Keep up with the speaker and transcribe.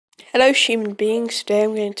Hello human beings, today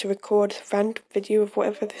I'm going to record a random video of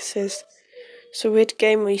whatever this is. It's a weird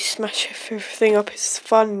game where you smash everything up. It's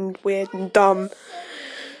fun and weird and dumb.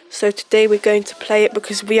 So today we're going to play it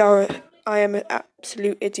because I am an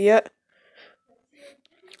absolute idiot.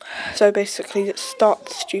 So basically let's start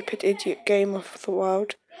the stupid idiot game of the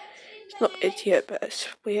world. It's not idiot, but it's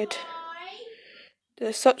weird.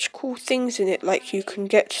 There's such cool things in it, like you can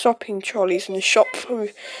get shopping trolleys and shop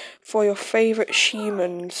for your favourite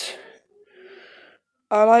humans.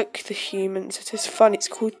 I like the humans. It is fun.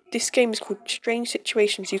 This game is called Strange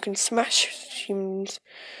Situations. You can smash humans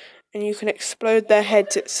and you can explode their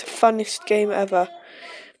heads. It's the funnest game ever.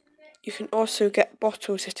 You can also get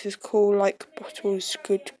bottles. It is cool, like bottles.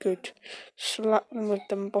 Good. Slap them with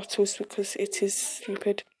them bottles because it is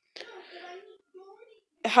stupid.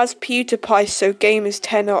 It has PewDiePie, so game is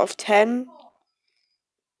 10 out of 10.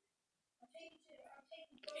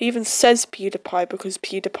 He even says PewDiePie because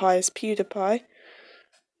PewDiePie is PewDiePie.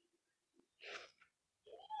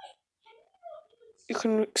 You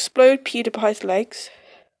can explode PewDiePie's legs.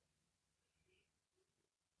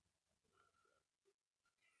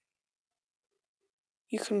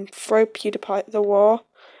 You can throw PewDiePie at the wall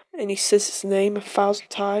and he says his name 1,000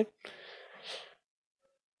 times.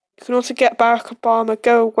 You can also get Barack Obama.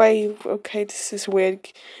 Go away. Okay, this is weird.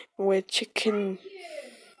 Weird chicken.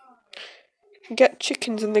 You can get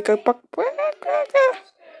chickens and they go back. You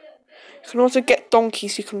can also get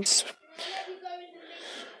donkeys. You can.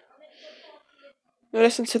 Now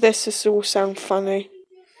listen to this. This all sound funny.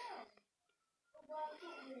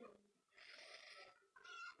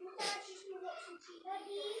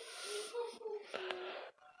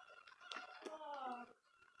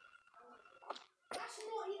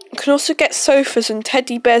 You can also get sofas and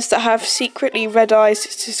teddy bears that have secretly red eyes.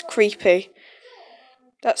 It is creepy.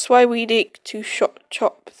 That's why we need to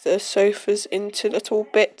chop the sofas into little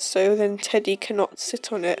bits so then Teddy cannot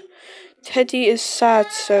sit on it. Teddy is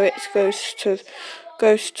sad, so it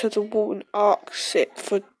goes to the wall and arcs it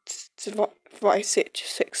for device it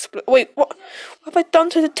just explode. Wait, what have I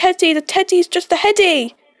done to the Teddy? The Teddy is just a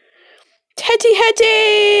heady.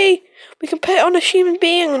 Teddy! We can put it on a human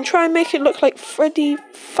being and try and make it look like Freddy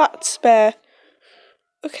Fazbear.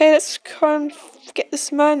 Okay, let's try and get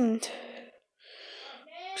this man.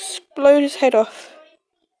 Explode his head off.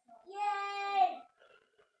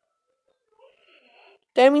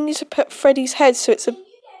 Then we need to put Freddy's head so it's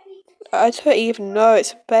I don't even know,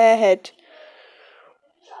 it's a bear head.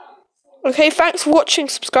 Okay, thanks for watching.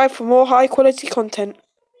 Subscribe for more high quality content.